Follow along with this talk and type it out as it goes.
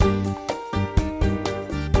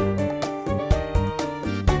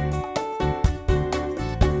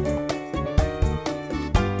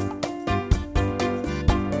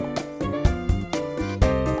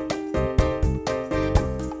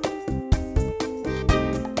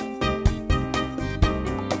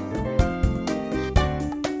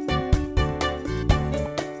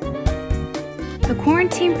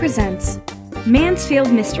Quarantine presents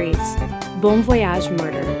Mansfield Mysteries, Bon Voyage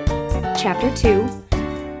Murder, Chapter 2.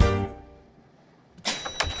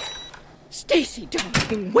 Stacy,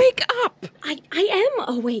 darling, wake up! I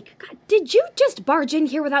am awake. God, did you just barge in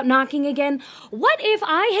here without knocking again? What if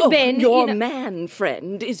I had been... Your man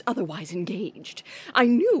friend is otherwise engaged. I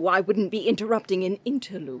knew I wouldn't be interrupting an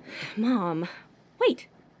interlude. Mom, wait.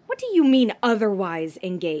 What do you mean otherwise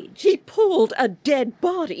engaged? He pulled a dead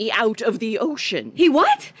body out of the ocean. He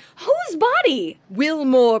what? Whose body?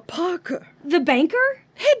 Wilmore Parker. The banker?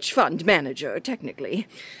 Hedge fund manager, technically.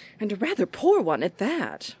 And a rather poor one at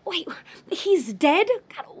that. Wait, he's dead?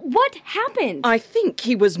 God, what happened? I think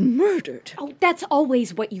he was murdered. Oh, that's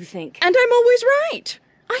always what you think. And I'm always right.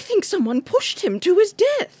 I think someone pushed him to his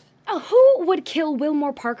death. Who would kill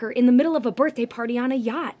Wilmore Parker in the middle of a birthday party on a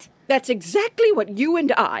yacht? That's exactly what you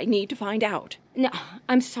and I need to find out. No,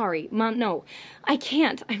 I'm sorry, Mom, no. I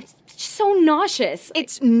can't. I'm so nauseous.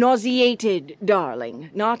 It's nauseated,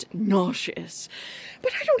 darling, not nauseous.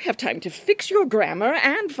 But I don't have time to fix your grammar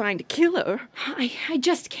and find a killer. I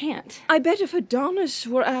just can't. I bet if Adonis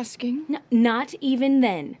were asking... No, not even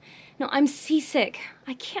then. No, I'm seasick.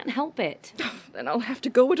 I can't help it. Then I'll have to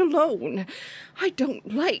go it alone. I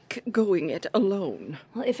don't like going it alone.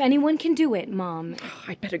 Well, if anyone can do it, Mom...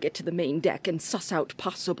 I'd better get to the main deck and suss out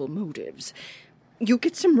possible motives. You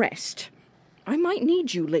get some rest. I might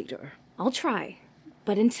need you later. I'll try.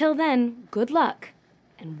 But until then, good luck.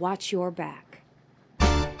 And watch your back.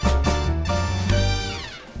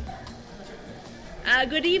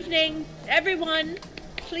 Good evening, everyone.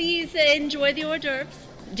 Please enjoy the hors d'oeuvres.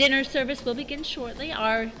 Dinner service will begin shortly.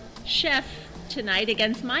 Our chef tonight,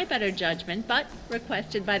 against my better judgment, but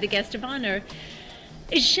requested by the guest of honor,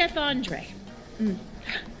 is Chef Andre.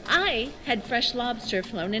 I had fresh lobster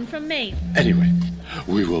flown in from Maine. Anyway,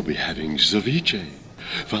 we will be having ceviche,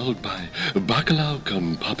 followed by bacalao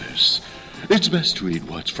con papas. It's best to eat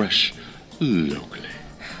what's fresh locally.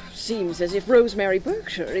 Seems as if Rosemary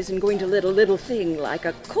Berkshire isn't going to let a little thing like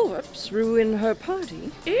a corpse ruin her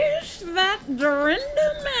party. Is that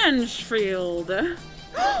Dorinda Mansfield?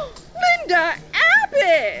 Linda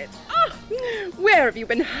Abbott! Oh, where have you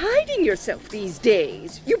been hiding yourself these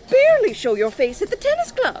days? You barely show your face at the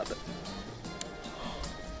tennis club.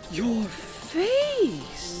 Your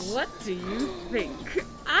face! What do you think?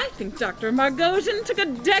 I think Dr. Margosian took a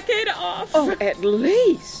decade off. Oh, at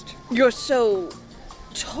least. You're so...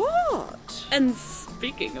 taut. And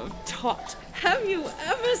speaking of taut, have you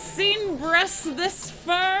ever seen breasts this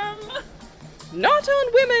firm? Not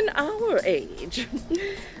on women our age.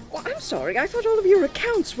 Well, I'm sorry, I thought all of your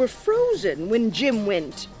accounts were frozen when Jim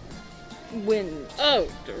went... Oh,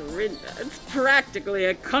 Dorinda, it's practically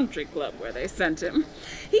a country club where they sent him.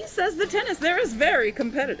 He says the tennis there is very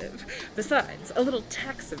competitive. Besides, a little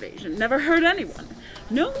tax evasion never hurt anyone.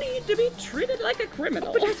 No need to be treated like a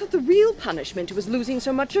criminal. But I thought the real punishment was losing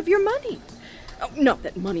so much of your money. Oh, not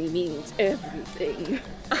that money means everything.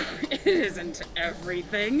 It isn't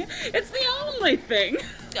everything. It's the only thing.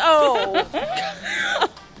 Oh.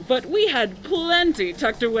 But we had plenty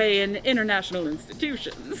tucked away in international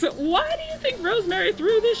institutions. Why do you think Rosemary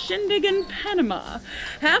threw this shindig in Panama?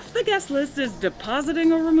 Half the guest list is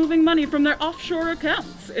depositing or removing money from their offshore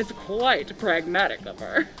accounts. It's quite pragmatic of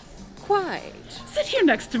her. Quite. Sit here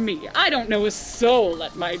next to me. I don't know a soul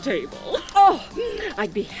at my table. Oh,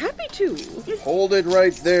 I'd be happy to. Hold it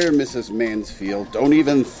right there, Mrs. Mansfield. Don't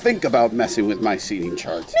even think about messing with my seating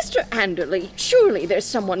chart. Mr. Anderley, surely there's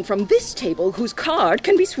someone from this table whose card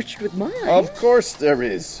can be switched with mine. Of course there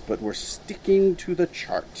is, but we're sticking to the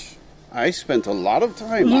chart. I spent a lot of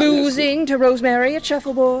time on this. Losing to Rosemary at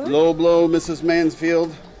shuffleboard? Low blow, Mrs.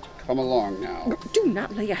 Mansfield. Come along now. Do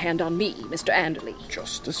not lay a hand on me, Mr. Anderley.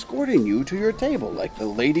 Just escorting you to your table like the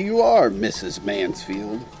lady you are, Mrs.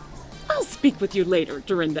 Mansfield. I'll speak with you later,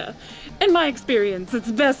 Dorinda. In my experience,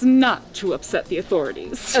 it's best not to upset the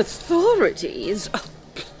authorities. Authorities? Oh,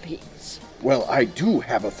 please. Well, I do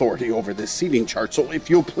have authority over this seating chart, so if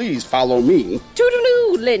you'll please follow me.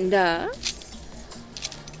 Toodaloo, Linda.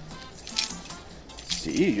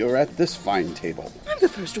 See, you're at this fine table. I'm the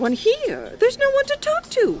first one here. There's no one to talk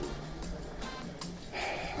to.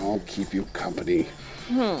 I'll keep you company.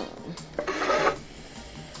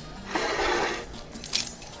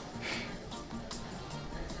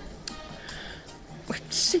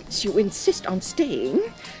 Since you insist on staying,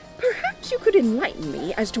 perhaps you could enlighten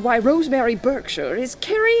me as to why Rosemary Berkshire is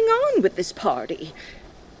carrying on with this party.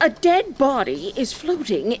 A dead body is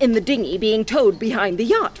floating in the dinghy being towed behind the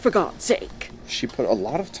yacht, for God's sake. She put a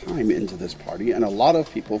lot of time into this party, and a lot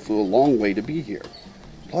of people flew a long way to be here.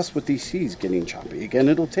 Plus, with these seas getting choppy again,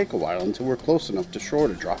 it'll take a while until we're close enough to shore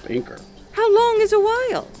to drop anchor. How long is a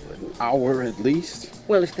while? An hour at least.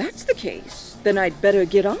 Well, if that's the case, then I'd better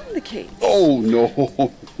get on the case. Oh, no,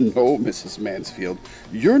 no, Mrs. Mansfield.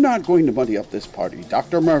 You're not going to muddy up this party.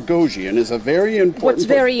 Dr. Margosian is a very important... What's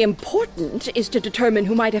very important is to determine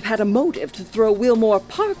who might have had a motive to throw Wilmore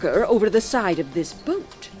Parker over the side of this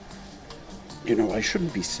boat. You know, I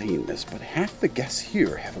shouldn't be saying this, but half the guests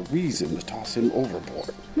here have a reason to toss him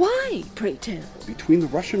overboard. Why, pray tell? Between the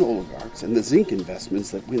Russian oligarchs and the zinc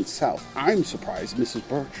investments that went south, I'm surprised Mrs.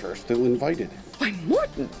 Berkshire still invited him. Why,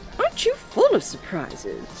 Morton, aren't you full of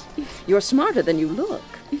surprises? You're smarter than you look.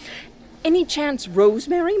 Any chance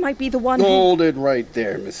Rosemary might be the one who... Hold it right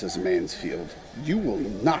there, Mrs. Mansfield. You will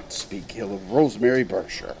not speak ill of Rosemary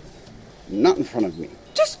Berkshire. Not in front of me.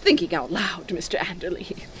 Just thinking out loud, Mr.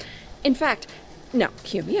 Anderley. In fact, now,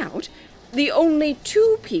 hear me out. The only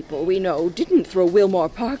two people we know didn't throw Wilmore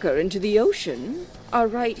Parker into the ocean are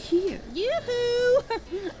right here. Yoo-hoo!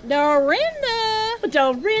 Dorinda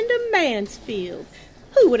Mansfield.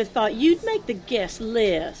 Who would have thought you'd make the guest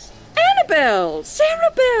list? Annabelle!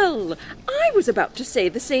 Sarah Bell! I was about to say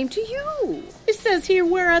the same to you. It says here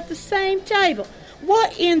we're at the same table.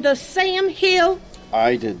 What in the Sam Hill?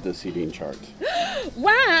 I did the seating chart.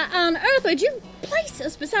 Why on earth would you place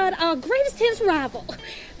us beside our greatest tennis rival?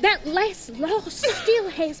 That last loss still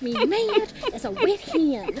has me mad as a wet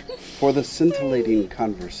hen. For the scintillating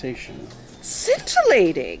conversation.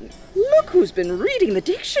 Scintillating? Look who's been reading the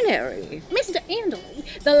dictionary. Mr. Anderley,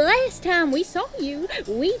 the last time we saw you,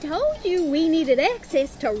 we told you we needed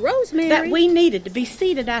access to Rosemary. That we needed to be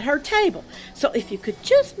seated at her table. So if you could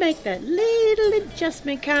just make that little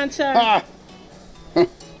adjustment, kind sir. Ah!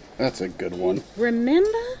 That's a good one.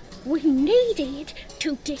 Remember, we needed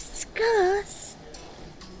to discuss.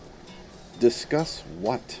 Discuss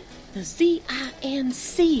what? The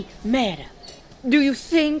ZINC matter. Do you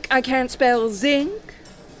think I can't spell zinc?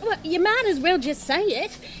 Well, you might as well just say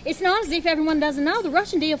it. It's not as if everyone doesn't know the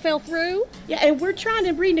Russian deal fell through. Yeah, and we're trying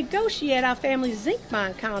to renegotiate our family's zinc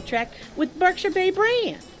mine contract with Berkshire Bay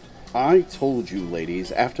Brand. I told you,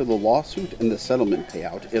 ladies, after the lawsuit and the settlement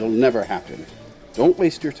payout, it'll never happen. Don't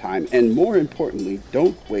waste your time, and more importantly,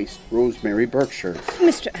 don't waste Rosemary Berkshire.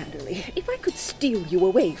 Mr. Anderley, if I could steal you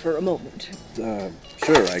away for a moment.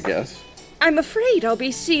 Sure, I guess. I'm afraid I'll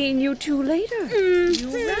be seeing you two later.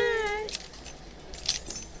 You're right.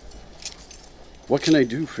 What can I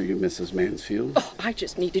do for you, Mrs. Mansfield? Oh, I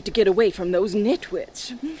just needed to get away from those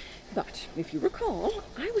nitwits. But, if you recall,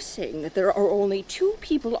 I was saying that there are only two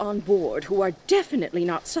people on board who are definitely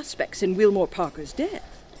not suspects in Wilmore Parker's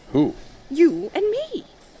death. Who? You and me.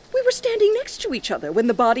 We were standing next to each other when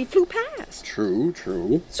the body flew past. True.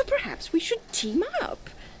 So perhaps we should team up.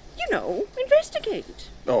 You know, investigate.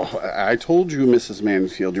 Oh, I told you, Mrs.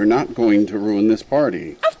 Mansfield, you're not going to ruin this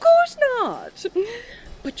party. Of course not.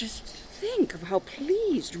 But just think of how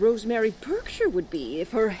pleased Rosemary Berkshire would be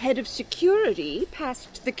if her head of security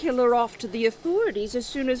passed the killer off to the authorities as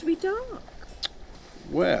soon as we dock.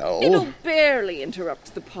 Well... It'll barely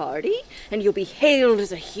interrupt the party, and you'll be hailed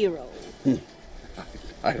as a hero.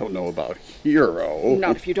 I don't know about hero.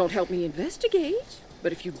 Not if you don't help me investigate.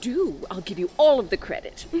 But if you do, I'll give you all of the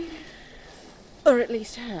credit. Or at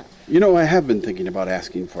least half. You know, I have been thinking about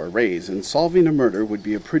asking for a raise, and solving a murder would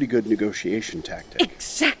be a pretty good negotiation tactic.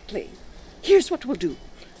 Exactly. Here's what we'll do.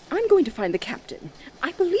 I'm going to find the captain.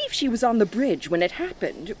 I believe she was on the bridge when it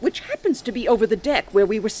happened, which happens to be over the deck where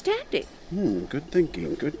we were standing. Good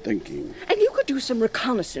thinking. And you could do some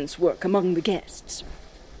reconnaissance work among the guests.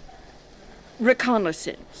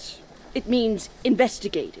 Reconnaissance. It means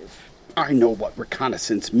investigative. I know what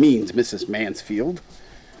reconnaissance means, Mrs. Mansfield.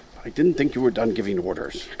 I didn't think you were done giving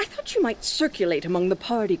orders. I thought you might circulate among the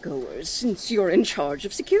partygoers, since you're in charge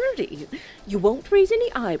of security. You won't raise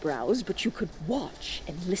any eyebrows, but you could watch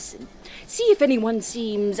and listen. See if anyone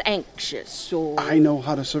seems anxious or... I know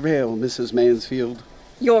how to surveil, Mrs. Mansfield.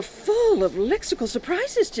 You're full of lexical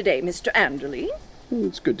surprises today, Mr. Anderley.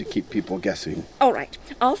 It's good to keep people guessing. All right,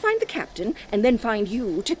 I'll find the captain, and then find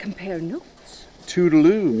you to compare notes.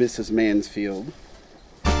 Toodaloo, Mrs. Mansfield.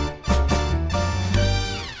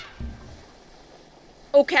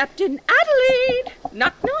 Oh, Captain Adelaide!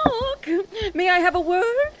 Knock, knock! May I have a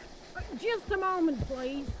word? Just a moment,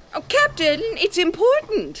 please. Oh, Captain, it's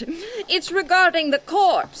important. It's regarding the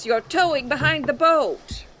corpse you're towing behind the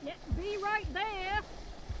boat. Yeah, be right there.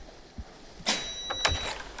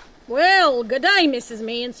 Well, good day, Mrs.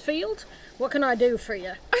 Mansfield. What can I do for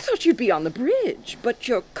you? I thought you'd be on the bridge, but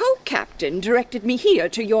your co-captain directed me here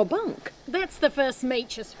to your bunk. That's the first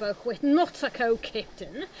mate you spoke with, not a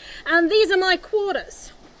co-captain. And these are my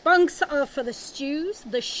quarters. Bunks are for the stews,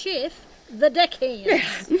 the chef, the deckhand.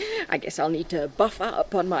 Yes, I guess I'll need to buff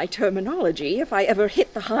up on my terminology if I ever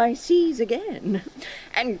hit the high seas again.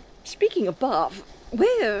 And speaking of buff,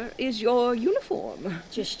 where is your uniform?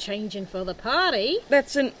 Just changing for the party.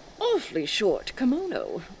 That's an awfully short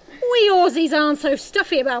kimono. We Aussies aren't so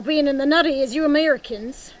stuffy about being in the nutty as you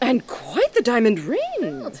Americans. And quite the diamond ring.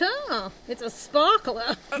 It's a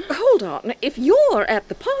sparkler. Hold on. If you're at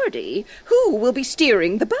the party, who will be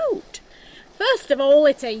steering the boat? First of all,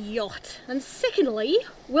 it's a yacht. And secondly,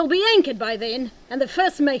 we'll be anchored by then, and the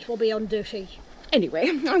first mate will be on duty.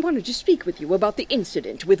 Anyway, I wanted to speak with you about the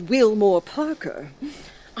incident with Wilmore Parker.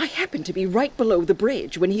 I happened to be right below the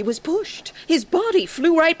bridge when he was pushed. His body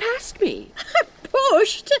flew right past me.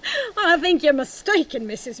 Pushed? I think you're mistaken,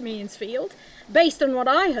 Mrs. Mansfield. Based on what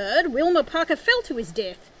I heard, Wilmore Parker fell to his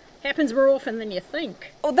death. Happens more often than you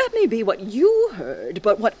think. Oh, that may be what you heard,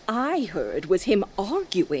 but what I heard was him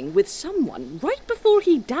arguing with someone right before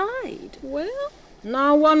he died. Well,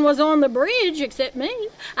 no one was on the bridge except me,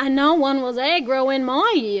 and no one was aggro in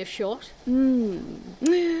my earshot.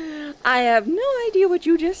 I have no idea what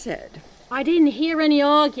you just said. I didn't hear any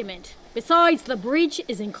argument. Besides, the bridge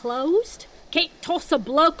is enclosed. Can't toss a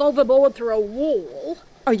bloke overboard through a wall.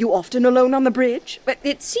 Are you often alone on the bridge? But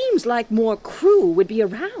it seems like more crew would be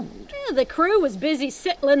around. Yeah, the crew was busy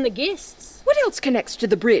settling the guests. What else connects to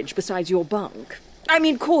the bridge besides your bunk? I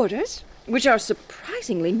mean quarters, which are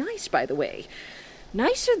surprisingly nice, by the way.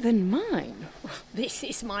 Nicer than mine. This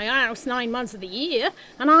is my house 9 months of the year,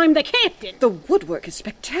 and I'm the captain. The woodwork is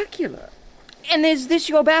spectacular. And is this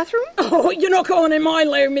your bathroom? Oh, you're not going in my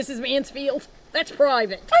lair, Mrs. Mansfield. That's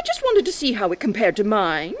private. I just wanted to see how it compared to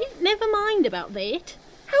mine. Never mind about that.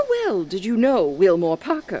 How well did you know Wilmore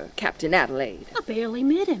Parker, Captain Adelaide? I barely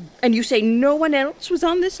met him. And you say no one else was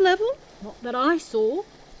on this level? Not that I saw.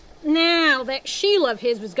 Now, that Sheila of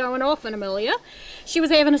his was going off in Amelia. She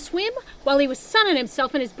was having a swim while he was sunning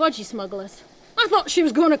himself in his budgie smugglers. I thought she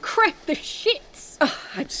was going to crack the shits. Oh,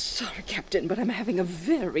 I'm sorry, Captain, but I'm having a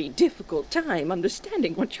very difficult time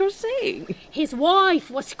understanding what you're saying. His wife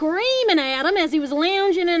was screaming at him as he was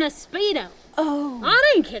lounging in a Speedo. Oh.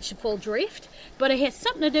 I didn't catch the full drift, but it has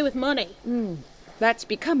something to do with money. That's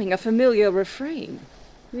becoming a familiar refrain.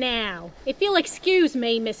 Now, if you'll excuse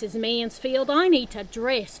me, Mrs. Mansfield, I need to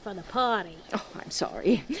dress for the party. Oh, I'm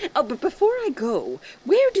sorry. Oh, but before I go,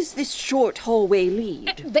 where does this short hallway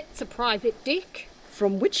lead? That's a private deck.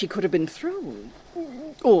 From which he could have been thrown.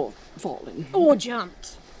 Or fallen. Or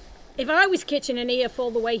jumped. If I was catching an earful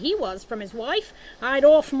the way he was from his wife, I'd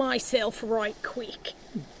off myself right quick.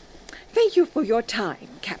 Thank you for your time,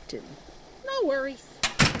 Captain. No worries.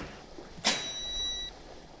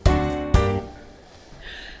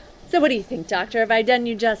 So what do you think, Doctor? Have I done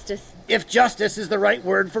you justice? If justice is the right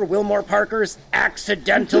word for Wilmore Parker's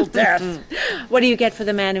accidental death. What do you get for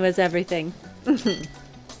the man who has everything?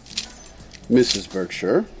 Mrs.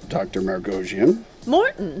 Berkshire, Dr. Margosian.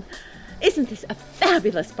 Morton, isn't this a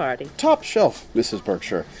fabulous party? Top shelf, Mrs.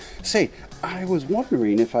 Berkshire. Say, I was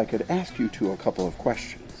wondering if I could ask you two a couple of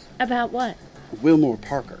questions. About what? Wilmore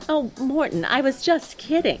Parker. Oh, Morton, I was just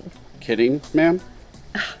kidding. Kidding, ma'am?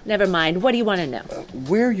 Never mind. What do you want to know?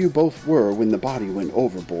 Where you both were when the body went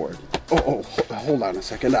overboard. Hold on a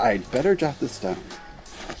second. I'd better jot this down.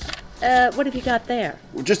 What have you got there?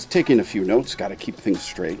 We're just taking a few notes. Got to keep things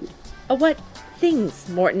straight. What things,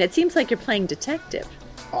 Morton? It seems like you're playing detective.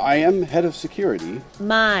 I am head of security.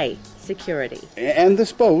 My security. And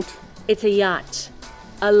this boat? It's a yacht.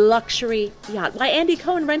 A luxury yacht. Why, Andy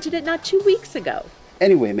Cohen rented it not 2 weeks ago.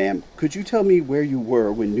 Anyway, ma'am, could you tell me where you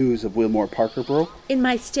were when news of Wilmore Parker broke? In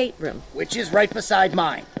my stateroom. Which is right beside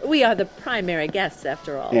mine. We are the primary guests,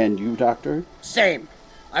 after all. And you, Doctor? Same.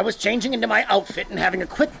 I was changing into my outfit and having a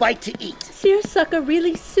quick bite to eat. Seersucker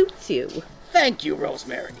really suits you. Thank you,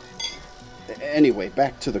 Rosemary. Anyway,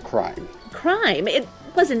 back to the crime. Crime? It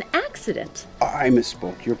was an accident. I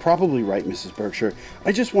misspoke. You're probably right, Mrs. Berkshire.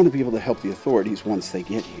 I just want to be able to help the authorities once they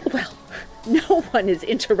get here. Well, no one is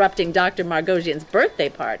interrupting Dr. Margosian's birthday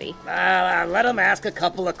party. Let him ask a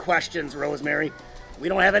couple of questions, Rosemary. We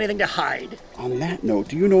don't have anything to hide. On that note,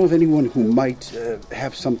 do you know of anyone who might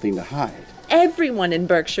have something to hide? Everyone in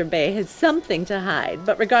Berkshire Bay has something to hide.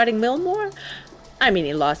 But regarding Wilmore,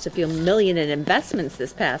 he lost a few million in investments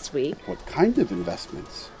this past week. What kind of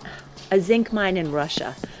investments? A zinc mine in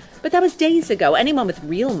Russia. But that was days ago. Anyone with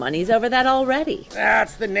real money's over that already.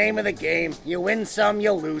 That's the name of the game. You win some,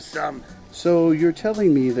 you lose some. So you're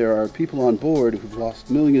telling me there are people on board who've lost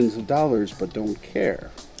millions of dollars but don't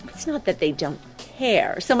care? It's not that they don't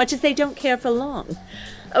care, so much as they don't care for long.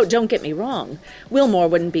 Oh, don't get me wrong. Wilmore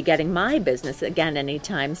wouldn't be getting my business again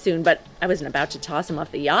anytime soon, but I wasn't about to toss him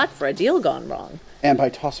off the yacht for a deal gone wrong. And by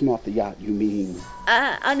toss him off the yacht, you mean?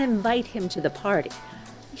 Uninvite him to the party.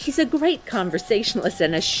 He's a great conversationalist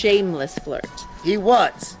and a shameless flirt. He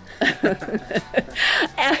was.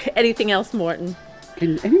 Anything else, Morton?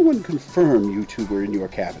 Can anyone confirm you two were in your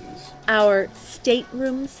cabins? Our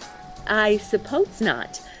staterooms? I suppose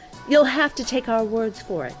not. You'll have to take our words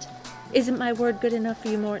for it. Isn't my word good enough for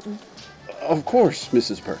you, Morton? Of course,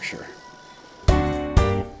 Mrs. Berkshire.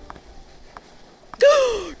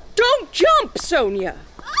 Don't jump, Sonia!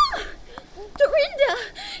 Dorinda,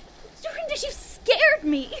 you scared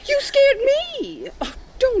me. You scared me! Oh,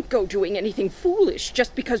 don't go doing anything foolish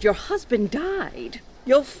just because your husband died.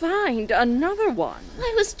 You'll find another one.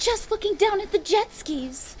 I was just looking down at the jet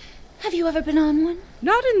skis. Have you ever been on one?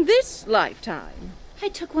 Not in this lifetime. I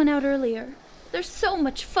took one out earlier. They're so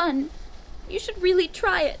much fun. You should really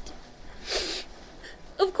try it.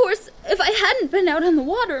 Of course, if I hadn't been out on the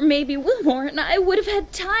water, maybe Wilmore and I would have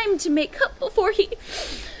had time to make up before he...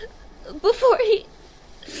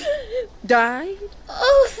 Died?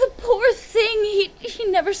 Oh, the poor thing. He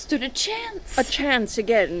never stood a chance. A chance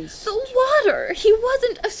against... The water. He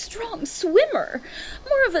wasn't a strong swimmer.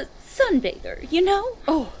 More of a sunbather, you know?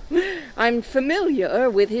 Oh, I'm familiar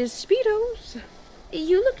with his Speedos.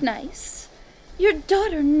 You look nice. Your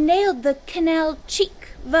daughter nailed the canal cheek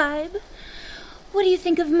vibe. What do you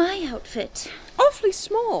think of my outfit? Awfully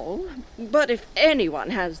small, but if anyone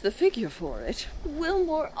has the figure for it.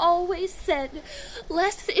 Wilmore always said,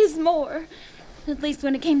 less is more. At least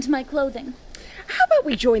when it came to my clothing. How about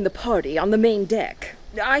we join the party on the main deck?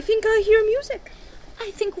 I think I hear music.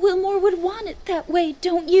 I think Wilmore would want it that way,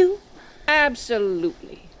 don't you?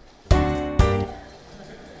 Absolutely.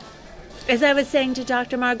 As I was saying to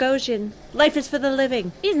Dr. Margosian, life is for the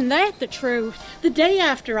living. Isn't that the truth? The day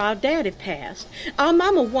after our daddy passed, our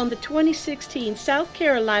mama won the 2016 South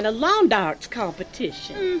Carolina Lawn Darts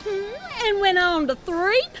competition. And went on to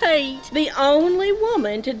three-peat. The only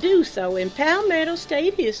woman to do so in Palmetto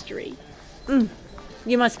State history.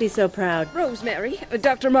 You must be so proud. Rosemary,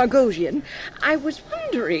 Dr. Margosian, I was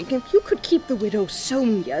wondering if you could keep the widow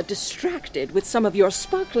Sonia distracted with some of your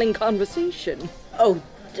sparkling conversation. Oh,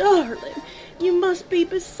 darling, you must be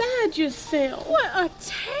beside yourself. What a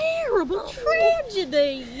terrible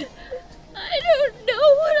tragedy. I don't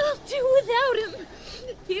know what I'll do without him.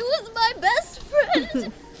 He was my best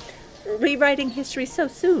friend. Rewriting history so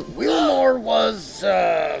soon. Wilmore was,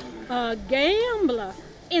 A gambler.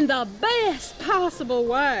 In the best possible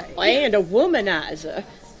way. And a womanizer.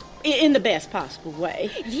 In the best possible way.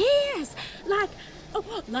 Yes, like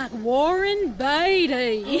Warren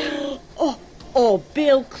Beatty. Or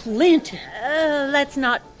Bill Clinton. Let's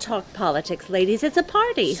not talk politics, ladies. It's a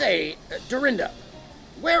party. Say, Dorinda,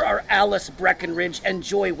 where are Alice Breckenridge and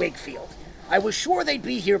Joy Wakefield? I was sure they'd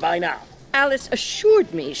be here by now. Alice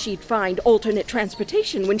assured me she'd find alternate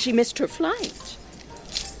transportation when she missed her flight.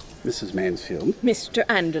 Mrs. Mansfield, Mr.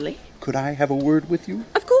 Anderley? could I have a word with you?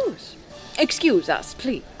 Of course. Excuse us,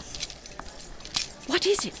 please. What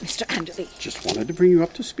is it, Mr. Anderley? Just wanted to bring you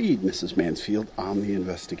up to speed, Mrs. Mansfield, on the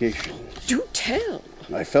investigation. Do tell.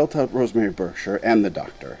 I felt out Rosemary Berkshire and the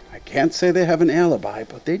doctor. I can't say they have an alibi,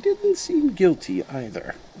 but they didn't seem guilty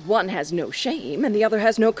either. One has no shame and the other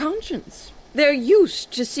has no conscience. They're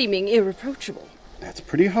used to seeming irreproachable. That's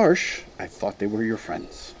pretty harsh. I thought they were your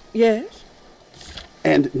friends. Yes?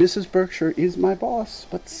 And Mrs. Berkshire is my boss,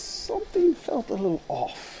 but something felt a little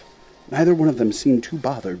off. Neither one of them seemed too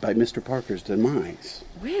bothered by Mr. Parker's demise.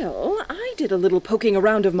 Well, I did a little poking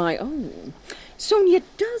around of my own. Sonia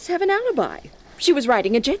does have an alibi. She was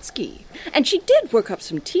riding a jet ski, and she did work up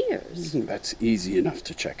some tears. That's easy enough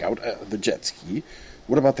to check out. The jet ski.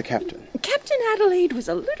 What about the captain? Captain Adelaide was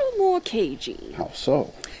a little more cagey. How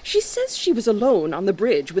so? She says she was alone on the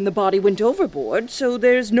bridge when the body went overboard, so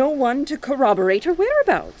there's no one to corroborate her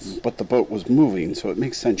whereabouts. But the boat was moving, so it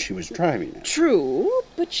makes sense she was driving it. True,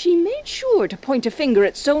 but she made sure to point a finger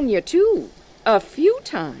at Sonia, too. A few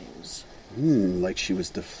times. Like she was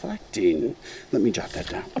deflecting. Let me jot that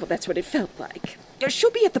down. Oh, that's what it felt like.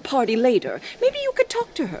 She'll be at the party later. Maybe you could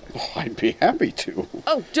talk to her. Oh, I'd be happy to.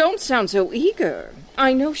 Oh, don't sound so eager.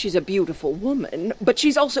 I know she's a beautiful woman, but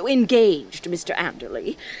she's also engaged, Mr.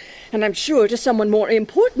 Anderley. And I'm sure to someone more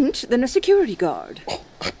important than a security guard. Oh,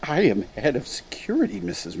 I am head of security,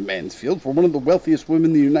 Mrs. Mansfield, for one of the wealthiest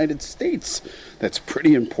women in the United States. That's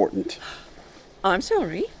pretty important. I'm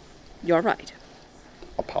sorry. You're right.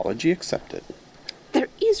 Apology accepted. There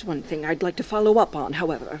is one thing I'd like to follow up on,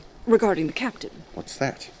 however, regarding the captain. What's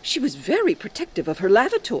that? She was very protective of her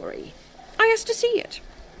lavatory. I asked to see it.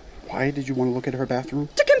 Why did you want to look at her bathroom?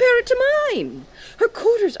 To compare it to mine. Her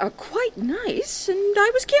quarters are quite nice, and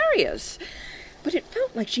I was curious. But it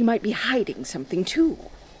felt like she might be hiding something, too.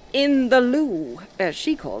 In the loo, as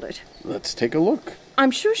she called it. Let's take a look.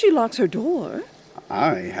 I'm sure she locks her door.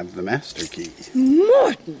 I have the master key.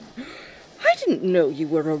 Morton! I didn't know you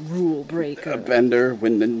were a rule breaker. A bender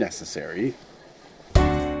when necessary.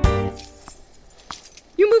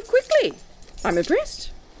 You move quickly. I'm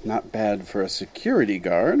impressed. Not bad for a security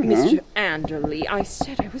guard, huh? Mr. Anderley, I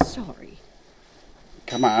said I was sorry.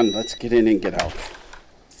 Come on, let's get in and get out.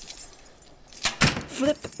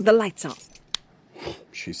 Flip the lights on.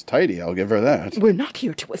 She's tidy, I'll give her that. We're not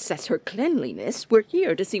here to assess her cleanliness. We're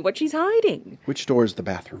here to see what she's hiding. Which door is the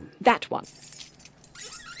bathroom? That one.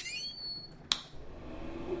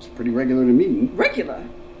 Looks pretty regular to me. Regular?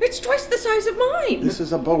 It's twice the size of mine. This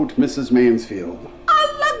is a boat, Mrs. Mansfield.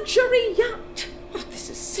 A luxury yacht. Oh, this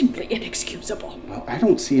is simply inexcusable. Well, I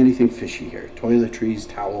don't see anything fishy here. Toiletries,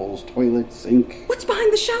 towels, toilet, sink. What's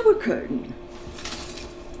behind the shower curtain?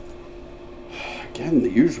 Again,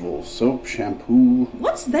 the usual. Soap, shampoo.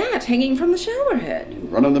 What's that hanging from the shower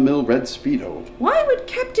head? Run-of-the-mill red Speedo. Why would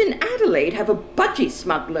Captain Adelaide have a budgie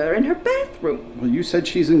smuggler in her bathroom? Well, you said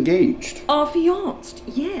she's engaged. Affianced,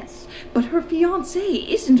 yes. But her fiancé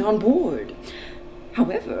isn't on board.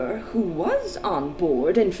 However, who was on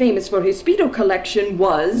board and famous for his Speedo collection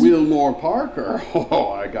was... Wilmore Parker.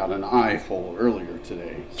 Oh, I got an eyeful earlier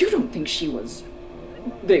today. You don't think she was...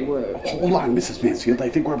 They were... Hold on, Mrs. Mansfield. I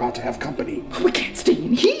think we're about to have company. We can't stay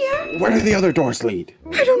in here. Where do the other doors lead?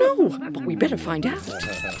 I don't know, but we better find out.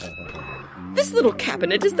 This little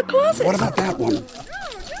cabinet is the closet. What about that one?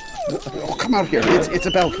 Oh, come out here. It's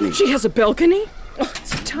a balcony. She has a balcony? Oh,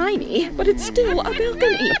 it's tiny, but it's still a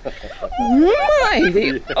balcony. My,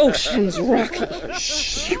 the ocean's rocky.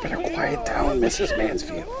 Shh, you better quiet down, Mrs.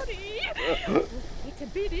 Mansfield. It's a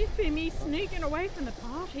bit iffy me sneaking away from the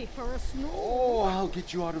party for a snore. Oh, I'll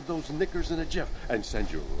get you out of those knickers in a jiff and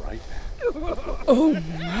send you right back. Oh,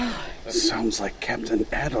 my. Sounds like Captain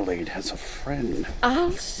Adelaide has a friend.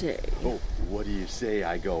 I'll say. Oh, what do you say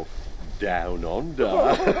I go down under?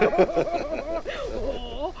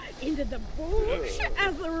 Oh, into the bush,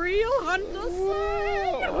 as the real hunters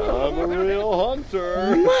say. I'm a real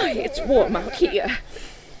hunter. My, it's warm out here.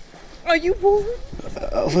 Are you warm?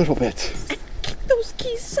 A little bit. Keep those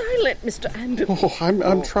keys silent, Mr. Anderson. Oh,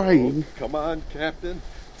 I'm trying. Come on, Captain.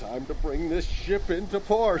 Time to bring this ship into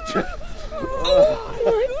port. Oh,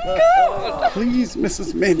 my God. Please,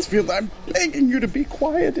 Mrs. Mansfield, I'm begging you to be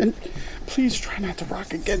quiet, and please try not to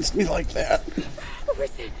rock against me like that.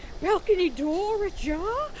 Was the balcony door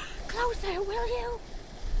ajar? Close there, will you?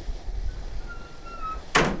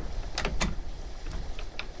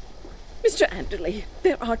 Mr. Anderley,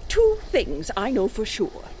 there are two things I know for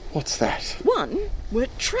sure. What's that? One, we're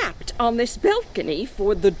trapped on this balcony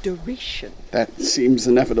for the duration. That seems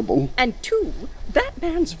inevitable. And two, that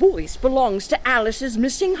man's voice belongs to Alice's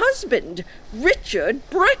missing husband, Richard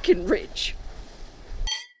Breckenridge.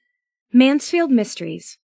 Mansfield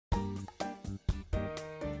Mysteries.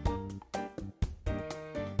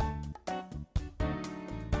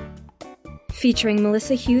 Featuring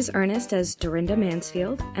Melissa Hughes Ernest as Dorinda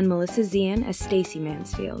Mansfield and Melissa Zian as Stacy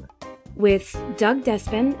Mansfield. With Doug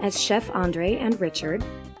Despin as Chef Andre and Richard,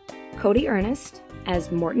 Cody Ernest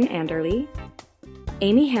as Morton Anderley,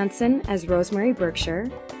 Amy Hansen as Rosemary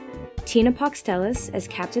Berkshire, Tina Poxtelis as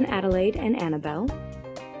Captain Adelaide and Annabelle,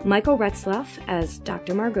 Michael Retzlaff as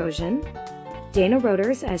Dr. Margosian, Dana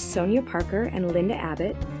Roders as Sonia Parker and Linda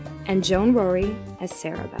Abbott, and Joan Rory as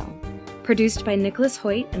Sarah Bell. Produced by Nicholas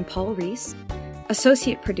Hoyt and Paul Reese.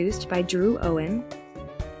 Associate produced by Drew Owen.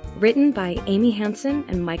 Written by Amy Hansen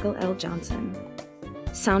and Michael L. Johnson.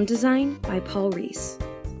 Sound design by Paul Reese.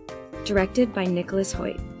 Directed by Nicholas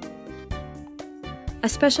Hoyt. A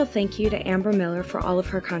special thank you to Amber Miller for all of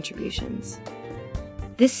her contributions.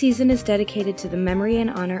 This season is dedicated to the memory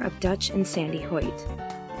and honor of Dutch and Sandy Hoyt.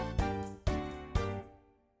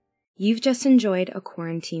 You've just enjoyed a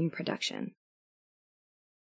Quarantine production.